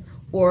grow it,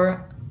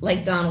 or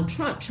like Donald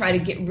Trump, try to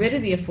get rid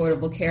of the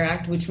Affordable Care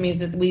Act, which means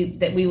that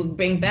we would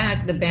bring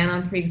back the ban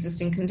on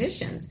pre-existing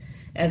conditions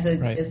as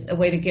a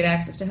way to get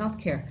access to health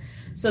care.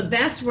 So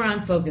that's where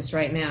I'm focused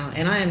right now,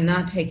 and I am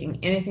not taking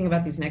anything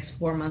about these next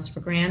 4 months for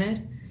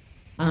granted.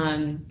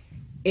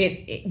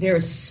 There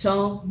is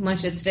so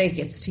much at stake.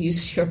 It's, to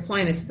use your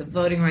point, it's the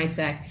Voting Rights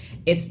Act.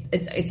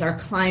 It's our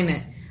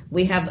climate.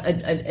 We have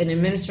an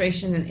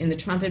administration in the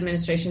Trump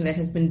administration that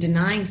has been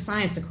denying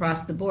science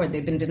across the board.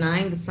 They've been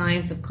denying the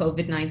science of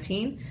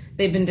COVID-19.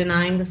 They've been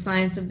denying the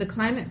science of the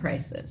climate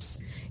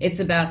crisis. It's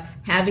about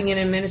having an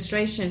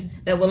administration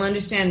that will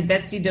understand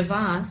Betsy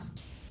DeVos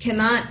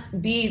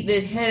cannot be the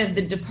head of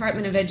the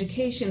Department of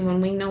Education when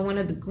we know one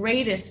of the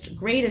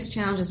greatest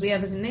challenges we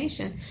have as a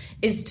nation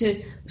is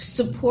to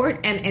support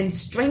and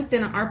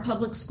strengthen our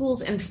public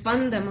schools and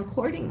fund them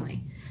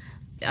accordingly.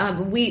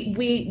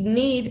 We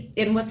need,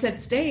 and what's at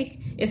stake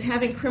is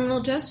having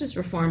criminal justice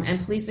reform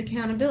and police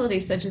accountability,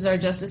 such as our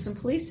Justice and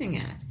Policing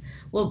Act.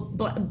 Well,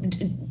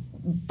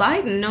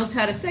 Biden knows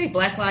how to say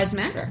Black Lives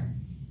Matter.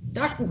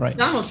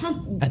 Donald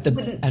Trump at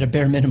a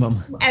bare minimum.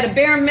 At a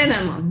bare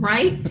minimum,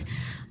 right?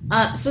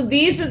 So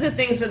these are the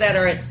things that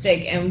are at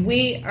stake, and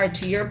we are,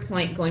 to your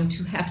point, going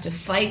to have to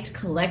fight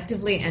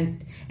collectively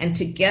and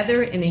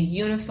together in a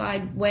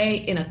unified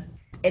way,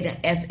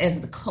 as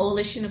the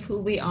coalition of who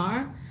we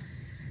are,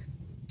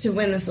 to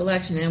win this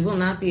election. And it will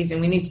not be easy.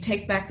 And we need to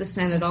take back the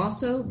Senate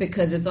also,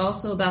 because it's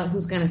also about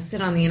who's going to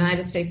sit on the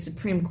United States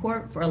Supreme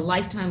Court for a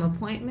lifetime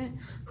appointment,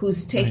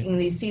 who's taking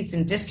these seats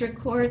in district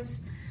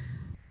courts.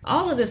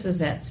 All of this is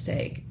at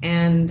stake,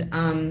 and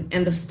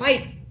the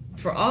fight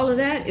for all of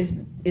that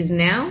is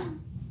now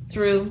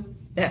through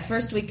that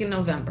first week in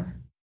November.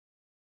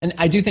 And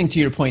I do think, to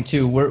your point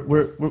too,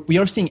 we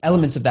are seeing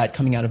elements of that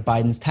coming out of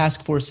Biden's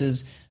task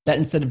forces, that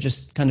instead of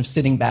just kind of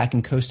sitting back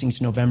and coasting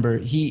to November,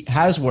 he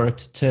has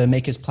worked to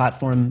make his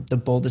platform the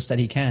boldest that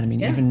he can. I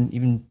mean,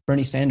 even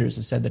Bernie Sanders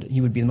has said that he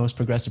would be the most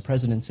progressive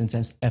president since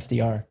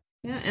FDR.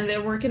 Yeah, and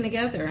they're working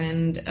together,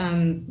 and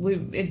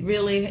it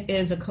really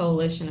is a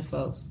coalition of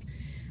folks.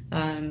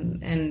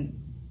 And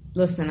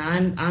listen,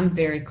 I'm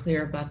very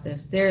clear about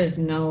this. There is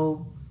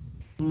no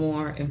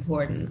more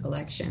important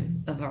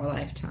election of our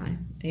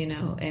lifetime,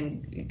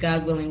 and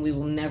God willing, we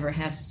will never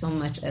have so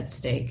much at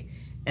stake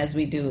as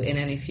we do in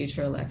any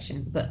future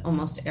election, but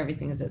almost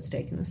everything is at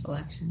stake in this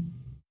election.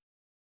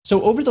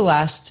 So over the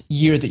last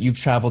year that you've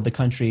traveled the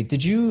country,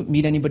 did you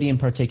meet anybody in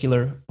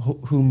particular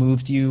who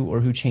moved you or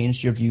who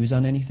changed your views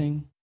on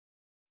anything?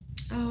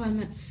 Oh, I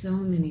met so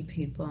many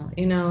people.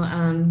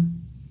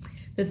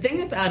 The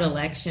thing about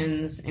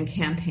elections and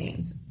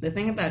campaigns,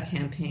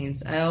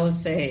 I always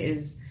say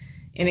is,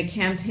 in a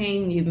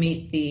campaign, you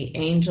meet the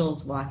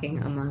angels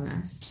walking among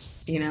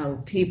us.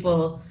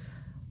 People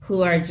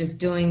who are just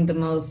doing the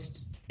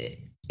most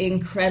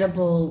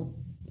incredible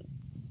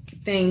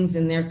things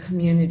in their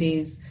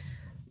communities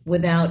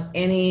without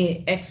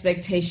any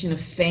expectation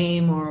of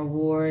fame or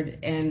award.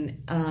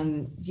 And,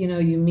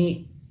 you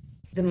meet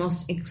the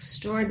most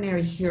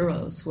extraordinary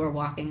heroes who are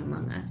walking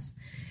among us.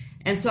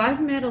 And so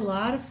I've met a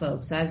lot of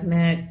folks. I've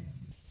met,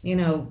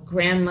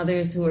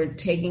 grandmothers who are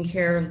taking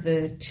care of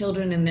the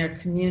children in their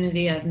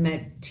community. I've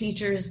met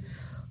teachers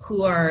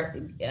who are,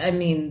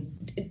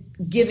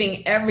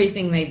 giving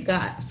everything they've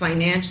got,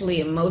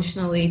 financially,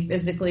 emotionally,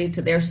 physically,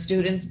 to their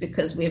students,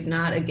 because we have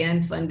not,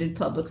 again, funded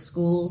public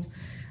schools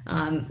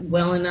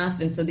well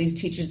enough. And so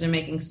these teachers are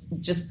making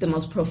just the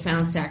most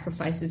profound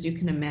sacrifices you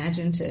can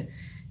imagine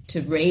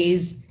to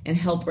raise and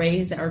help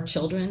raise our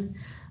children.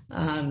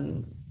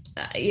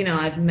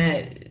 I've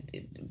met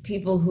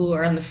people who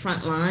are on the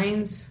front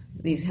lines,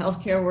 these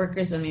healthcare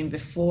workers,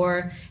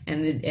 before,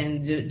 and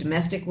the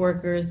domestic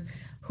workers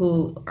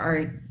who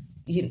are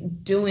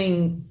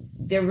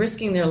they're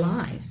risking their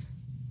lives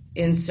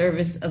in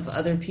service of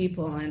other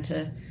people and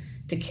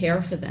to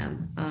care for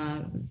them.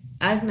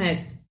 I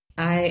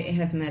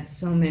have met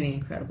so many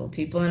incredible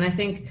people, and I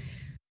think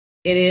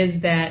it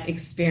is that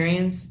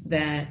experience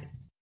that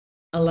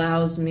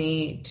allows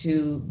me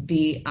to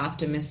be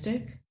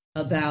optimistic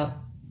about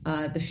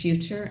the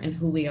future and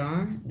who we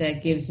are,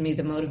 that gives me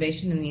the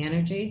motivation and the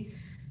energy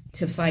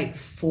to fight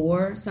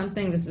for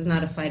something. This is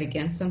not a fight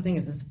against something,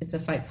 it's a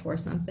fight for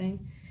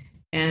something.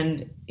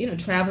 And,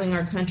 traveling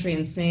our country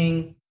and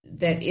seeing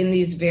that in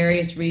these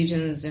various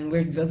regions, and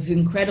we're an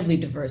incredibly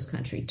diverse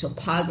country,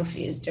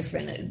 topography is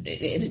different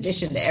in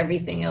addition to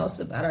everything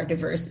else about our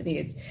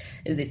diversity.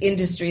 The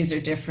industries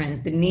are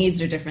different, the needs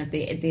are different,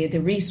 the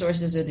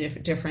resources are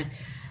different.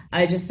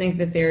 I just think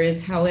that there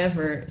is,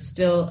 however,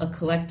 still a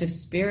collective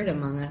spirit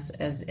among us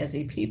as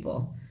a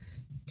people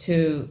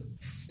to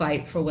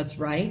fight for what's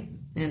right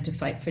and to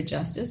fight for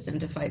justice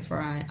and to fight for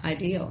our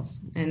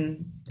ideals.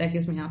 And that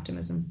gives me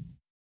optimism.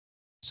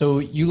 So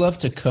you love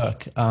to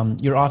cook.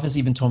 Your office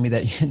even told me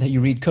that you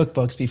read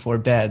cookbooks before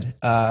bed,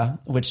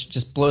 which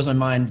just blows my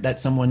mind that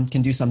someone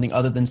can do something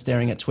other than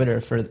staring at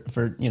Twitter for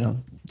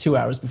 2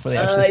 hours before they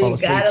actually fall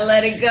asleep. You gotta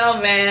let it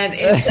go, man.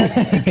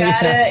 You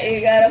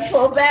gotta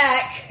pull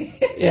back.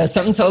 Yeah,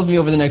 something tells me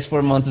over the next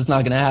 4 months it's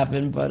not going to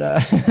happen, but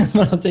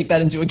I'll take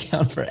that into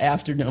account for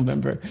after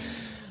November.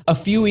 A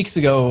few weeks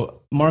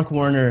ago, Mark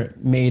Warner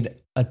made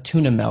a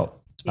tuna melt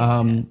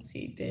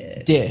he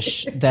did.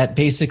 Dish that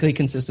basically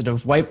consisted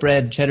of white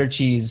bread, cheddar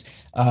cheese,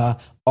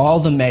 all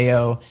the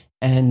mayo,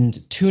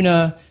 and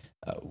tuna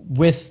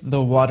with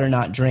the water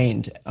not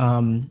drained,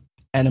 and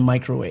a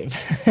microwave.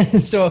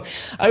 So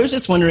I was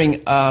just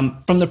wondering,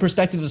 from the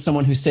perspective of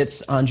someone who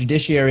sits on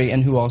judiciary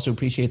and who also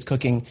appreciates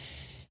cooking,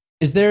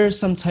 is there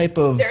some type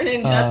of there's an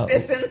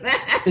injustice in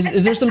that?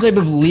 Is there some type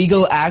of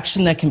legal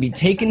action that can be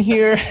taken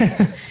here?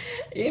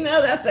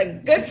 That's a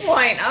good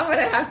point. I'm going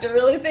to have to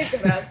really think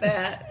about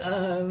that.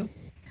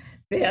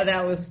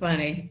 That was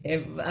funny.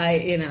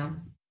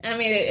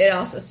 It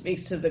also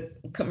speaks to the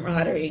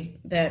camaraderie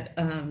that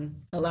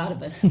a lot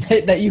of us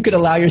that you could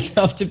allow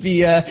yourself to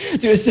be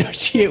to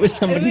associate with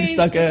somebody who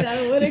stuck that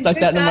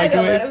in the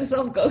microwave. Let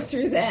himself go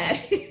through that.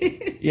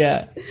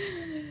 Yeah.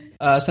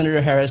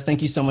 Senator Harris,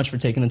 thank you so much for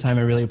taking the time.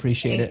 I really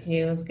appreciate it. Thank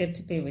you. It was good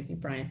to be with you,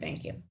 Brian.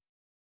 Thank you.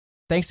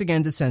 Thanks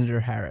again to Senator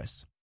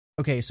Harris.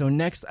 Okay, so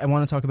next I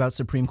want to talk about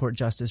Supreme Court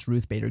Justice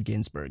Ruth Bader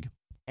Ginsburg.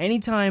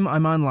 Anytime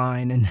I'm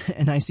online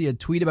and I see a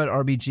tweet about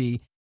RBG,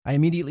 I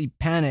immediately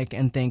panic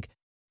and think,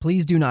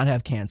 please do not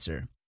have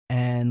cancer.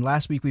 And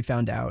last week we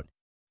found out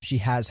she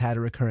has had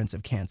a recurrence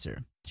of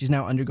cancer. She's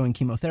now undergoing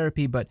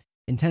chemotherapy, but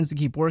intends to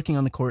keep working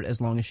on the court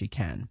as long as she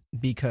can,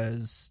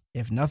 because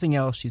if nothing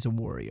else, she's a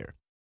warrior.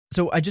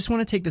 So I just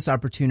want to take this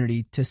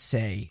opportunity to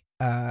say,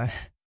 and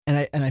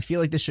I feel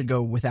like this should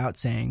go without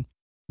saying,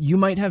 you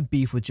might have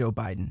beef with Joe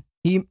Biden.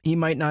 He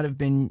might not have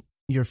been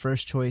your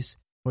first choice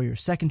or your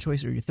second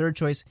choice or your third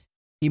choice.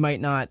 He might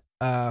not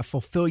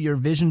fulfill your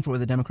vision for what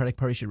the Democratic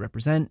Party should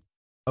represent.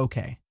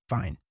 Okay,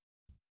 fine.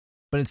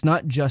 But it's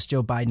not just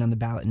Joe Biden on the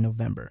ballot in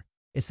November.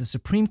 It's the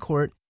Supreme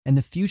Court and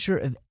the future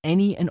of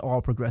any and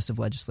all progressive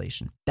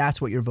legislation.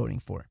 That's what you're voting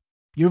for.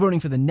 You're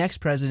voting for the next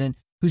president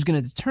who's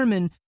going to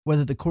determine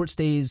whether the court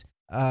stays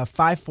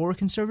 5-4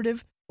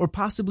 conservative or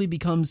possibly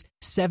becomes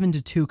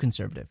 7-2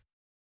 conservative.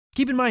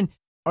 Keep in mind,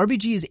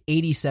 RBG is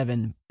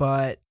 87,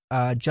 but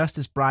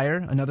Justice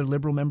Breyer, another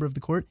liberal member of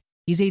the court,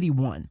 he's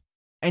 81.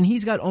 And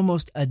he's got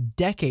almost a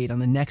decade on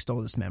the next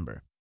oldest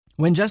member.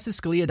 When Justice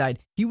Scalia died,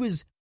 he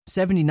was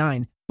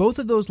 79. Both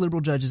of those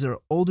liberal judges are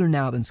older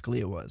now than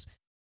Scalia was.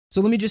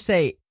 So let me just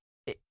say,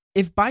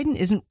 if Biden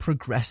isn't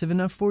progressive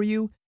enough for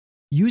you,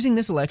 using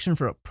this election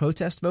for a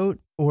protest vote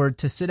or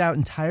to sit out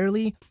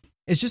entirely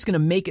is just going to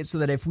make it so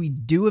that if we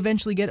do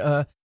eventually get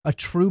a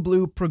true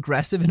blue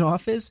progressive in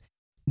office,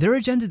 their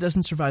agenda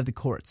doesn't survive the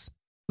courts.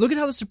 Look at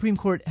how the Supreme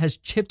Court has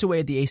chipped away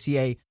at the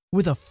ACA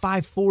with a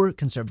 5-4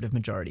 conservative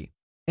majority.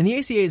 And the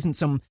ACA isn't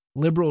some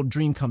liberal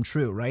dream come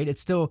true, right?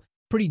 It's still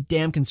pretty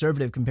damn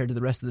conservative compared to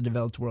the rest of the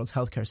developed world's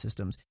healthcare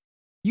systems.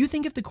 You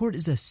think if the court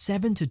is a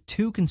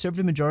 7-2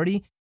 conservative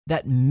majority,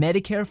 that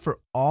Medicare for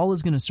all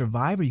is going to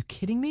survive? Are you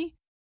kidding me?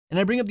 And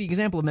I bring up the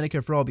example of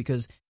Medicare for all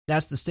because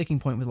that's the sticking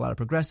point with a lot of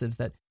progressives,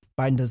 that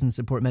Biden doesn't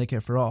support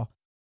Medicare for all.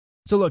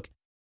 So look,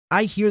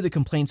 I hear the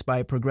complaints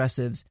by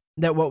progressives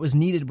that what was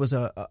needed was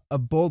a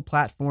bold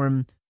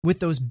platform with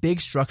those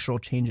big structural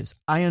changes.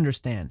 I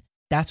understand.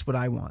 That's what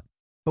I want.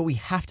 But we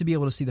have to be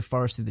able to see the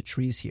forest through the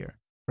trees here,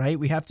 right?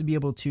 We have to be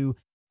able to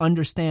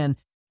understand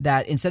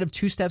that instead of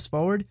 2 steps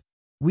forward,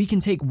 we can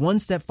take 1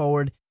 step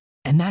forward,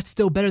 and that's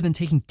still better than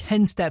taking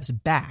 10 steps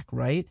back,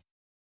 right?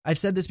 I've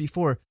said this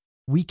before.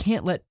 We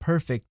can't let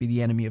perfect be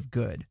the enemy of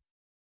good.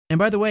 And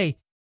by the way,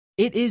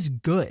 it is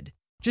good.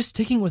 Just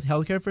sticking with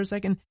healthcare for a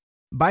second,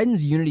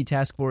 Biden's Unity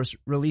Task Force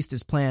released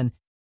his plan.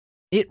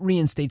 It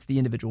reinstates the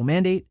individual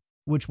mandate,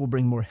 which will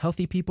bring more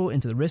healthy people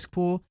into the risk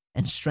pool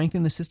and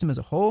strengthen the system as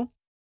a whole.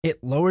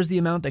 It lowers the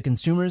amount that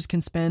consumers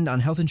can spend on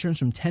health insurance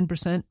from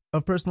 10%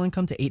 of personal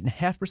income to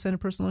 8.5% of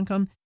personal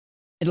income.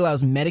 It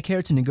allows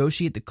Medicare to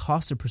negotiate the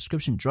cost of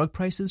prescription drug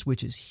prices,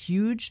 which is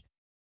huge.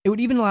 It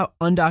would even allow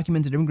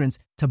undocumented immigrants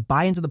to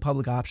buy into the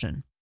public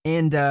option.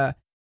 And I'm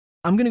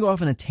going to go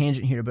off on a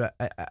tangent here, but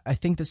I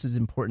think this is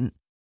important.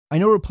 I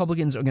know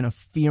Republicans are going to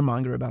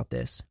fearmonger about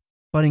this,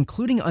 but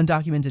including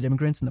undocumented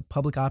immigrants in the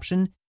public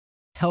option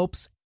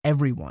helps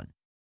everyone.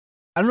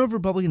 I don't know if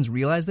Republicans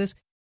realize this,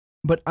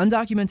 but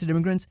undocumented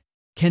immigrants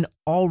can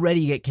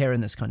already get care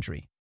in this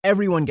country.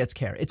 Everyone gets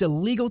care. It's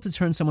illegal to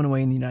turn someone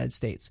away in the United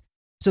States.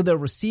 So they'll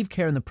receive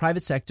care in the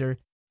private sector,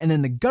 and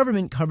then the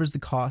government covers the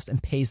cost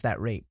and pays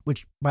that rate,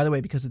 which, by the way,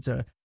 because it's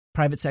a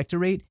private sector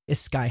rate, is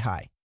sky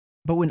high.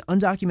 But when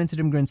undocumented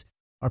immigrants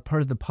are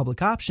part of the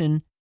public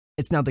option,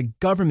 it's now the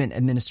government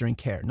administering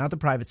care, not the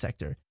private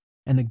sector.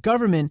 And the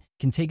government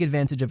can take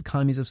advantage of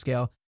economies of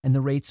scale, and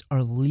the rates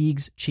are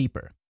leagues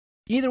cheaper.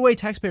 Either way,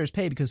 taxpayers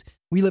pay because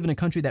we live in a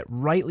country that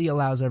rightly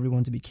allows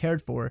everyone to be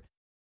cared for.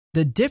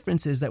 The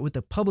difference is that with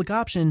the public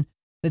option,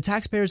 the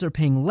taxpayers are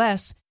paying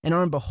less and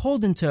aren't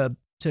beholden to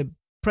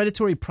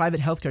predatory private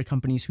healthcare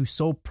companies whose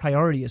sole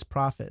priority is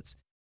profits.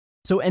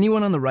 So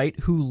anyone on the right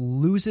who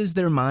loses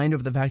their mind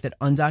over the fact that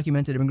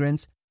undocumented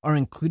immigrants are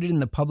included in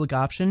the public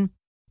option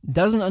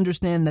doesn't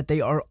understand that they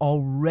are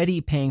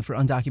already paying for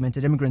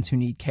undocumented immigrants who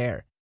need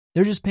care.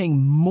 They're just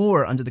paying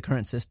more under the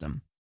current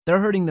system. They're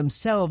hurting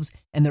themselves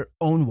and their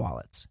own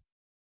wallets.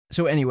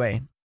 So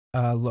anyway,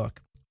 look,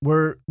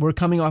 we're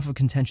coming off a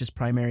contentious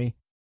primary.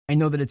 I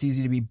know that it's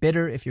easy to be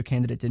bitter if your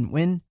candidate didn't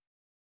win,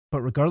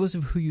 but regardless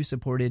of who you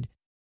supported,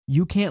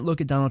 you can't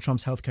look at Donald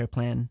Trump's healthcare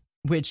plan,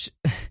 which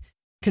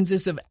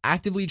consists of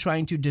actively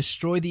trying to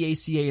destroy the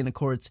ACA in the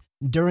courts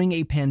during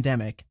a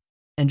pandemic,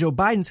 and Joe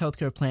Biden's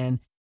healthcare plan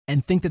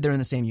and think that they're in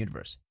the same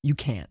universe. You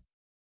can't.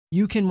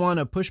 You can want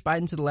to push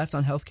Biden to the left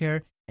on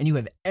healthcare, and you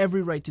have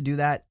every right to do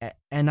that,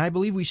 and I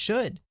believe we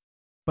should.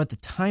 But the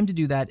time to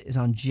do that is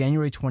on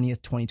January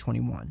 20th,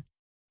 2021,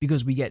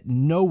 because we get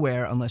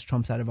nowhere unless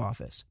Trump's out of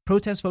office.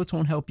 Protest votes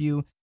won't help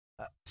you.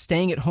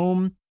 Staying at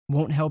home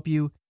won't help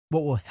you.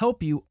 What will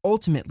help you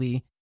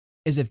ultimately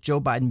is if Joe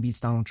Biden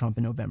beats Donald Trump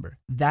in November.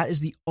 That is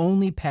the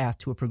only path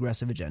to a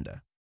progressive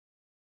agenda.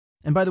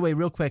 And by the way,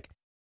 real quick,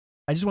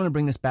 I just want to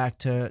bring this back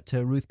to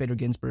Ruth Bader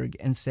Ginsburg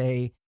and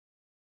say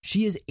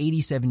she is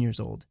 87 years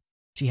old.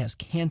 She has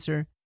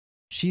cancer.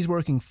 She's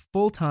working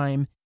full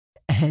time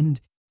and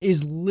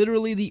is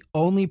literally the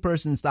only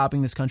person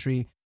stopping this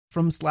country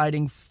from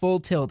sliding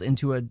full tilt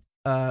into a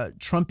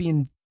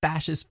Trumpian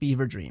fascist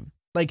fever dream.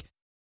 Like,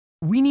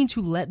 we need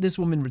to let this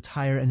woman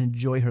retire and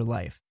enjoy her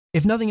life.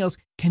 If nothing else,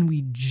 can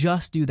we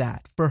just do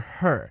that for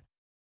her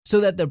so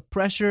that the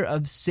pressure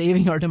of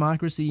saving our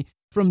democracy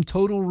from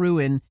total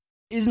ruin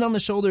isn't on the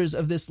shoulders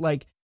of this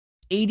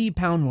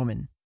 80-pound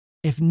woman?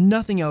 If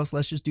nothing else,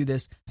 let's just do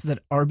this so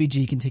that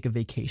RBG can take a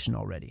vacation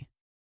already.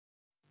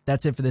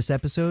 That's it for this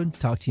episode.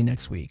 Talk to you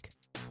next week.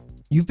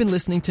 You've been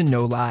listening to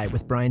No Lie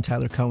with Brian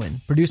Tyler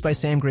Cohen, produced by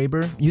Sam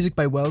Graber, music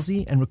by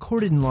Wellesley, and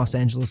recorded in Los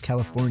Angeles,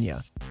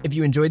 California. If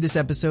you enjoyed this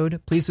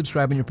episode, please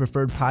subscribe on your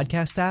preferred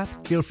podcast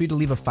app. Feel free to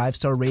leave a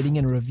 5-star rating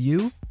and a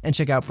review, and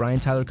check out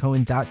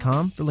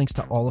BrianTylerCohen.com for links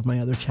to all of my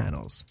other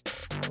channels.